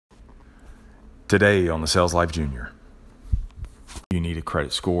Today on the Sales Life Junior, you need a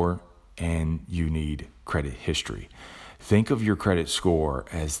credit score and you need credit history. Think of your credit score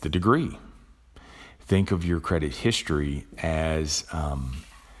as the degree. Think of your credit history as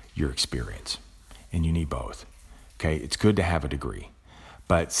your experience, and you need both. Okay, it's good to have a degree,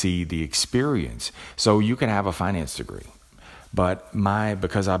 but see the experience. So you can have a finance degree, but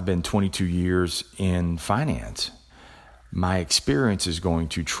because I've been 22 years in finance, my experience is going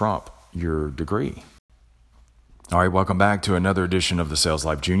to trump your degree. All right, welcome back to another edition of the Sales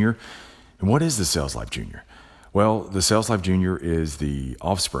Life Junior. And what is the Sales Life Junior? Well, the Sales Life Junior is the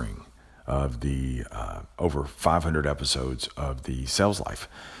offspring of the over 500 episodes of the Sales Life.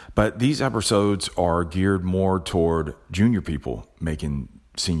 But these episodes are geared more toward junior people making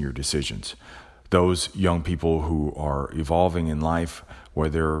senior decisions. Those young people who are evolving in life, where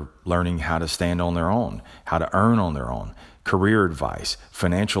they're learning how to stand on their own, how to earn on their own, career advice,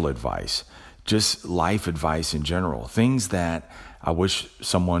 financial advice, just life advice in general. Things that I wish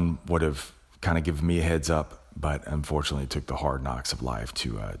someone would have kind of given me a heads up, but unfortunately it took the hard knocks of life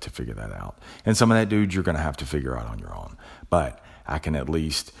to figure that out. And some of that, dude, you're going to have to figure out on your own. But I can at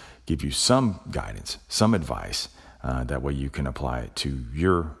least give you some guidance, some advice. That way you can apply it to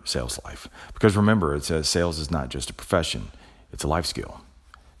your sales life. Because remember, it says sales is not just a profession, it's a life skill.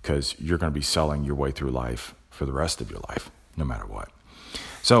 Because you're going to be selling your way through life for the rest of your life, no matter what.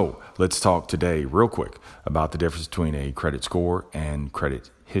 So let's talk today real quick about the difference between a credit score and credit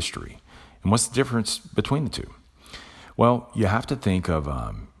history. And what's the difference between the two? Well, you have to think of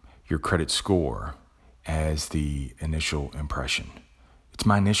your credit score as the initial impression. It's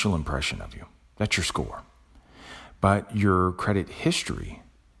my initial impression of you. That's your score. But your credit history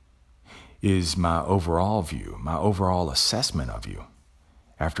is my overall view, my overall assessment of you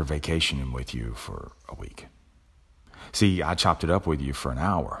after vacationing with you for a week. See, I chopped it up with you for an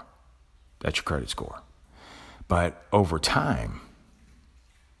hour. That's your credit score. But over time,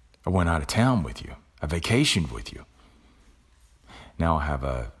 I went out of town with you. I vacationed with you. Now I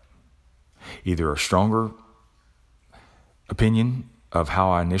have either a stronger opinion of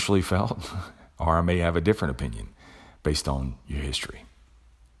how I initially felt, or I may have a different opinion based on your history.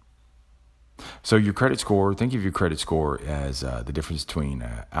 So your credit score, think of your credit score as the difference between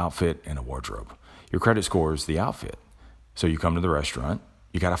an outfit and a wardrobe. Your credit score is the outfit. So you come to the restaurant,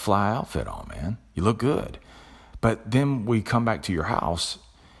 you got a fly outfit on, man. You look good. But then we come back to your house,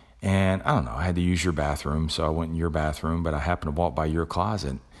 and I don't know, I had to use your bathroom, so I went in your bathroom, but I happened to walk by your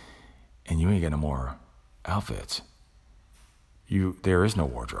closet, and you ain't got no more outfits. There is no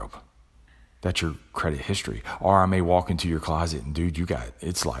wardrobe. That's your credit history. Or I may walk into your closet and, dude,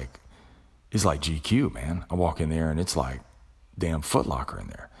 it's like GQ, man. I walk in there and it's like damn Foot Locker in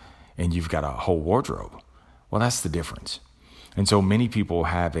there. And you've got a whole wardrobe. Well, that's the difference. And so many people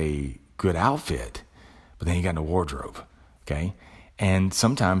have a good outfit, but they ain't got no wardrobe, okay? And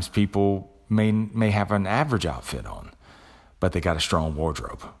sometimes people may have an average outfit on, but they got a strong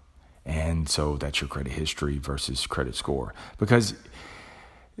wardrobe. And so that's your credit history versus credit score. Because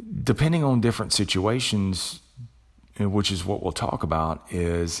depending on different situations, which is what we'll talk about,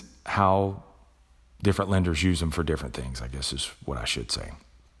 is how different lenders use them for different things, I guess is what I should say.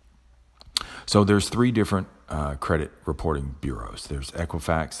 So there's 3 different credit reporting bureaus. There's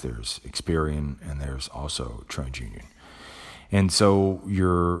Equifax, there's Experian, and there's also TransUnion. And so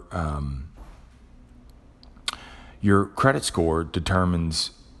your credit score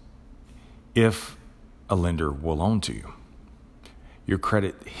determines if a lender will loan to you. Your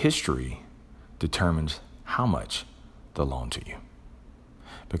credit history determines how much they'll loan to you.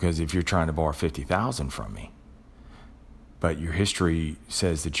 Because if you're trying to borrow $50,000 from me, but your history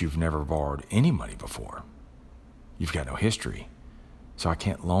says that you've never borrowed any money before, you've got no history. So I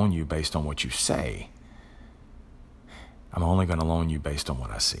can't loan you based on what you say. I'm only going to loan you based on what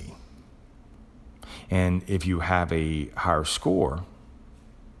I see. And if you have a higher score,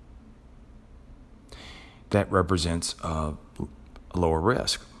 that represents a lower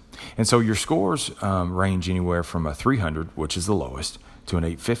risk. And so your scores range anywhere from a 300, which is the lowest, to an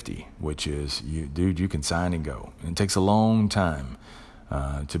 850, which is, you can sign and go. And it takes a long time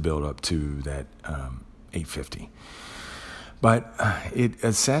to build up to that 850. But it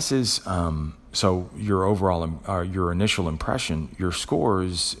assesses, so your overall, your initial impression, your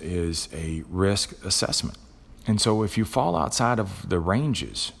scores is a risk assessment. And so if you fall outside of the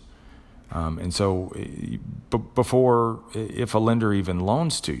ranges, and so before, if a lender even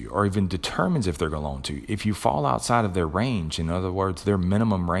loans to you or even determines if they're going to loan to you, if you fall outside of their range, in other words, their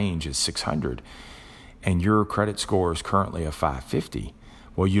minimum range is 600 and your credit score is currently a 550,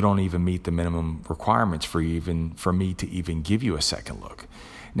 Well, you don't even meet the minimum requirements for me to even give you a second look.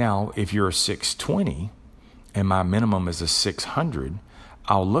 Now, if you're a 620 and my minimum is a 600,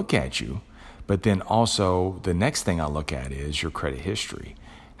 I'll look at you. But then also the next thing I look at is your credit history.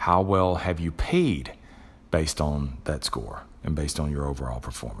 How well have you paid based on that score and based on your overall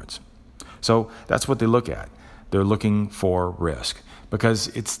performance? So that's what they look at. They're looking for risk because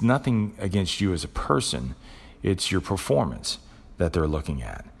it's nothing against you as a person. It's your performance that they're looking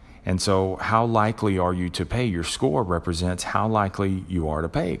at. And so how likely are you to pay? Your score represents how likely you are to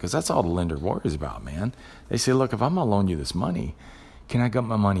pay, because that's all the lender worries about, man. They say, look, if I'm going to loan you this money, can I get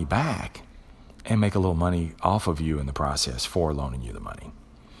my money back and make a little money off of you in the process for loaning you the money?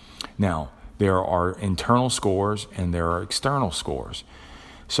 Now, there are internal scores and there are external scores.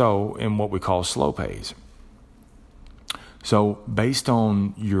 So in what we call slow pays. So based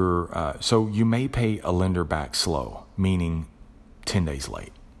on your, so you may pay a lender back slow, meaning 10 days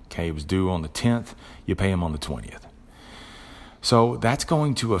late. Okay, it was due on the 10th, you pay them on the 20th. So that's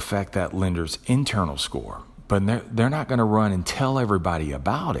going to affect that lender's internal score, but they're not going to run and tell everybody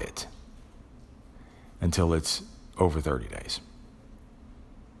about it until it's over 30 days.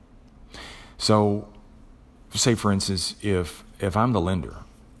 So say, for instance, if I'm the lender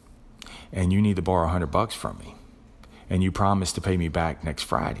and you need to borrow $100 from me and you promise to pay me back next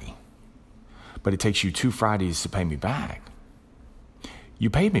Friday, but it takes you 2 Fridays to pay me back, you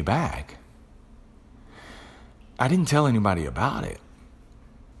paid me back. I didn't tell anybody about it.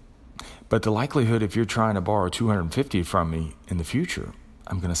 But the likelihood, if you're trying to borrow $250 from me in the future,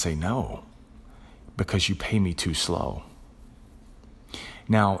 I'm going to say no because you pay me too slow.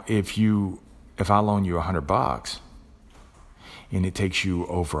 Now, if I loan you $100 and it takes you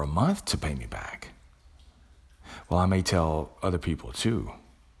over a month to pay me back, well, I may tell other people too,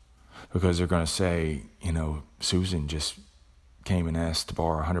 because they're going to say, Susan just came and asked to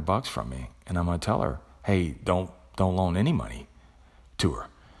borrow $100 from me, and I'm going to tell her, hey, don't loan any money to her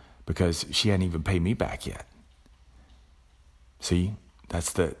because she hadn't even paid me back yet. See,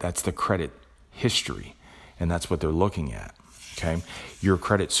 that's the credit history, and that's what they're looking at. Okay, your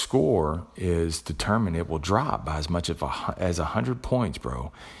credit score is determined; it will drop by as much as 100 points,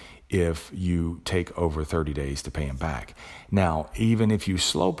 bro, if you take over 30 days to pay them back. Now, even if you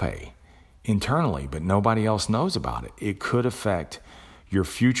slow pay internally, but nobody else knows about it, it could affect your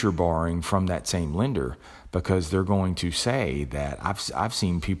future borrowing from that same lender, because they're going to say that I've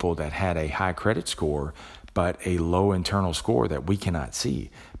seen people that had a high credit score but a low internal score that we cannot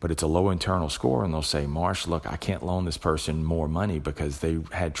see, but it's a low internal score, and they'll say, Marsh, look, I can't loan this person more money because they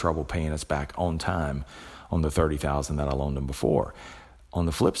had trouble paying us back on time on the $30,000 that I loaned them before. On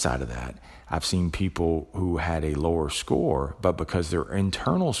the flip side of that, I've seen people who had a lower score, but because their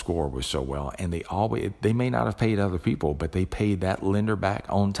internal score was so well, and they may not have paid other people, but they paid that lender back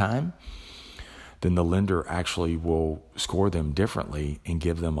on time, then the lender actually will score them differently and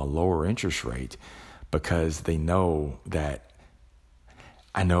give them a lower interest rate, because they know that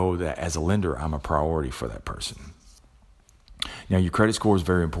I know that as a lender, I'm a priority for that person. Now, your credit score is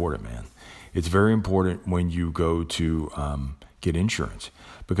very important, man. It's very important when you go to get insurance,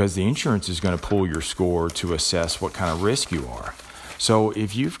 because the insurance is going to pull your score to assess what kind of risk you are. So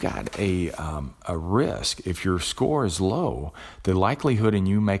if you've got a risk, if your score is low, the likelihood in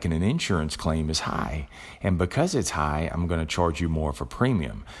you making an insurance claim is high. And because it's high, I'm going to charge you more of a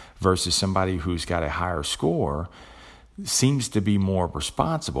premium, versus somebody who's got a higher score seems to be more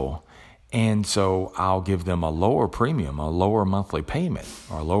responsible. And so I'll give them a lower premium, a lower monthly payment,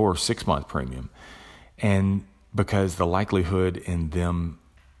 or a lower 6-month premium. And because the likelihood in them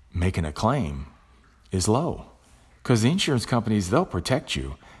making a claim is low. Because the insurance companies, they'll protect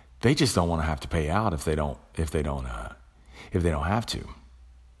you. They just don't want to have to pay out if they don't have to.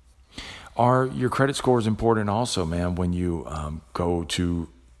 Are your credit scores important also, man, when you go to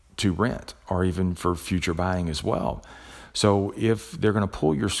rent, or even for future buying as well? So if they're going to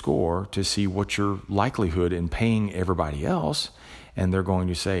pull your score to see what your likelihood in paying everybody else, and they're going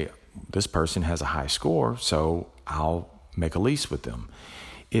to say, this person has a high score, so I'll make a lease with them.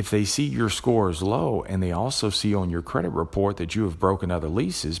 If they see your score is low, and they also see on your credit report that you have broken other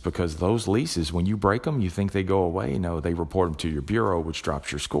leases, because those leases, when you break them, you think they go away. No, they report them to your bureau, which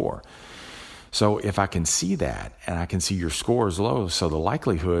drops your score. So if I can see that, and I can see your score is low, so the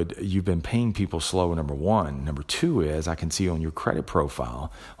likelihood you've been paying people slow, number one. Number two is I can see on your credit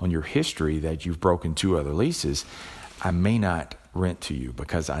profile, on your history, that you've broken 2 other leases. I may not rent to you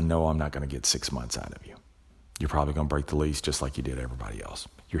because I know I'm not going to get 6 months out of you. You're probably going to break the lease just like you did everybody else.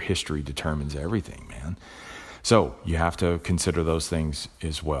 Your history determines everything, man. So you have to consider those things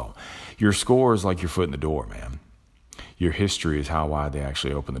as well. Your score is like your foot in the door, man. Your history is how wide they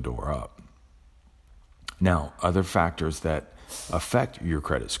actually open the door up. Now, other factors that affect your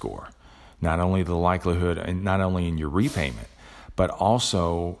credit score, not only the likelihood and not only in your repayment, but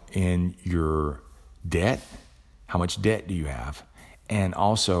also in your debt. How much debt do you have? And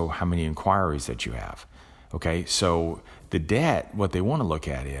also how many inquiries that you have. Okay, so the debt, what they want to look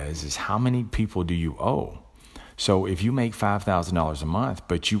at is how many people do you owe? So if you make $5,000 a month,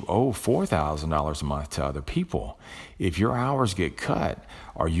 but you owe $4,000 a month to other people, if your hours get cut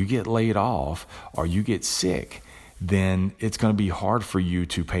or you get laid off or you get sick, then it's going to be hard for you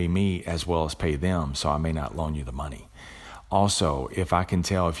to pay me as well as pay them. So I may not loan you the money. Also, if I can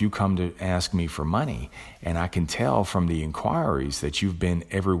tell, if you come to ask me for money and I can tell from the inquiries that you've been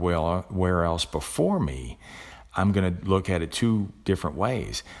everywhere else before me, I'm going to look at it two different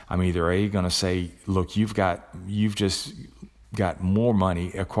ways. I'm either going to say, look, you've just got more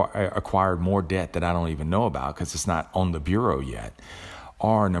money, acquired more debt that I don't even know about because it's not on the bureau yet.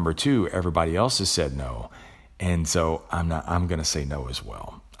 Or number two, everybody else has said no. And so I'm going to say no as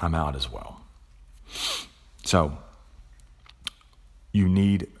well. I'm out as well. So you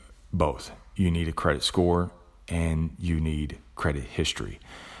need both. You need a credit score and you need credit history.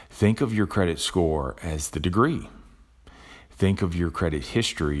 Think of your credit score as the degree. Think of your credit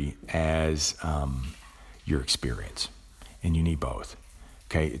history as your experience. And you need both.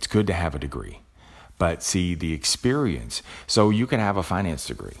 Okay, it's good to have a degree. But see, the experience, so you can have a finance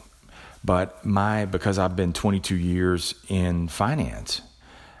degree. But because I've been 22 years in finance,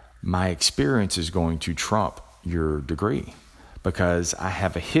 my experience is going to trump your degree because I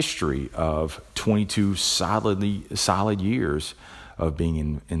have a history of 22 solid years of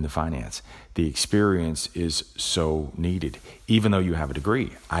being in the finance. The experience is so needed, even though you have a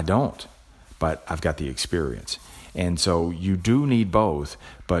degree. I don't, but I've got the experience. And so you do need both,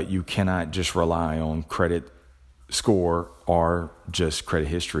 but you cannot just rely on credit score or just credit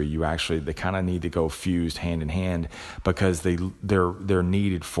history. They kind of need to go fused hand in hand because they're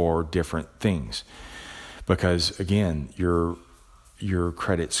needed for different things. Because again, your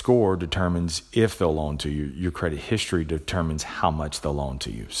credit score determines if they'll loan to you. Your credit history determines how much they'll loan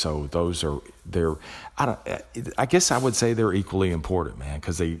to you. So I guess I would say they're equally important, man,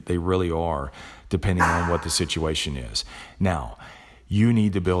 because they really are, depending on what the situation is. Now, you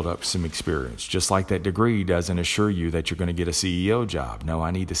need to build up some experience. Just like that degree doesn't assure you that you're going to get a CEO job. No,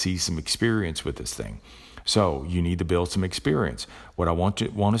 I need to see some experience with this thing. So you need to build some experience. What I want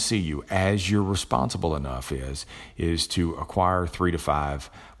to see you, as you're responsible enough, is to acquire 3 to 5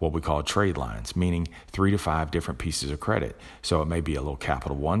 what we call trade lines, meaning 3 to 5 different pieces of credit. So it may be a little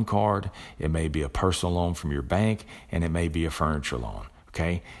Capital One card, it may be a personal loan from your bank, and it may be a furniture loan.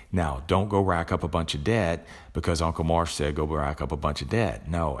 Okay. Now, don't go rack up a bunch of debt because Uncle Marsh said go rack up a bunch of debt.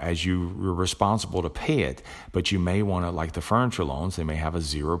 No, as you're responsible to pay it, but you may want to, like the furniture loans, they may have a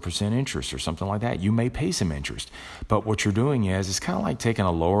 0% interest or something like that. You may pay some interest, but what you're doing is it's kind of like taking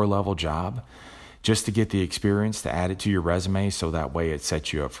a lower level job just to get the experience, to add it to your resume, so that way it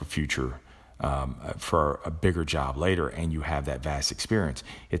sets you up for future. For a bigger job later, and you have that vast experience.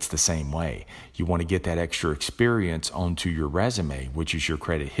 It's the same way. You want to get that extra experience onto your resume, which is your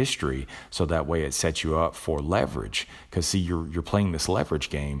credit history, so that way it sets you up for leverage. Because see, you're playing this leverage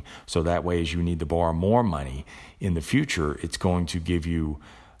game, so that way as you need to borrow more money in the future, it's going to give you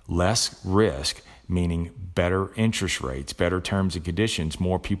less risk, meaning better interest rates, better terms and conditions,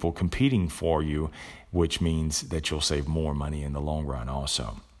 more people competing for you, which means that you'll save more money in the long run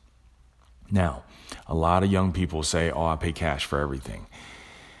also. Now, a lot of young people say, I pay cash for everything.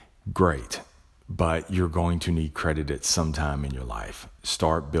 Great, but you're going to need credit at some time in your life.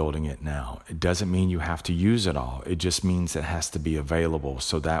 Start building it now. It doesn't mean you have to use it all. It just means it has to be available.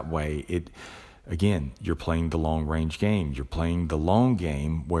 So that way again, you're playing the long range game. You're playing the long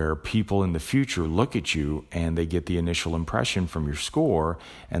game where people in the future look at you and they get the initial impression from your score,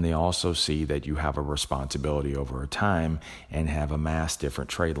 and they also see that you have a responsibility over time and have amassed different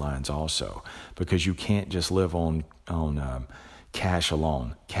trade lines also, because you can't just live on cash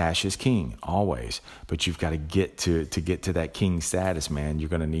alone. Cash is king always, but you've got to get to that king status, man. You're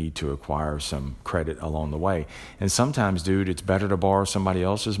going to need to acquire some credit along the way. And sometimes, dude, it's better to borrow somebody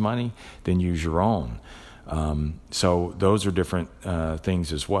else's money than use your own. So those are different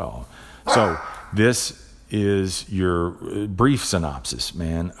things as well. So this is your brief synopsis,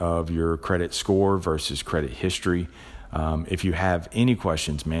 man, of your credit score versus credit history. If you have any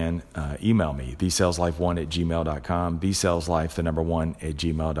questions, man, email me, thesaleslife1@gmail.com,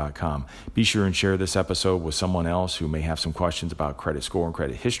 thesaleslife1@gmail.com. Be sure and share this episode with someone else who may have some questions about credit score and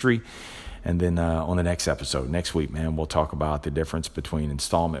credit history. And then on the next episode, next week, man, we'll talk about the difference between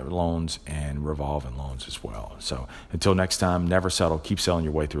installment loans and revolving loans as well. So until next time, never settle. Keep selling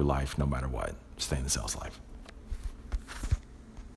your way through life no matter what. Stay in the sales life.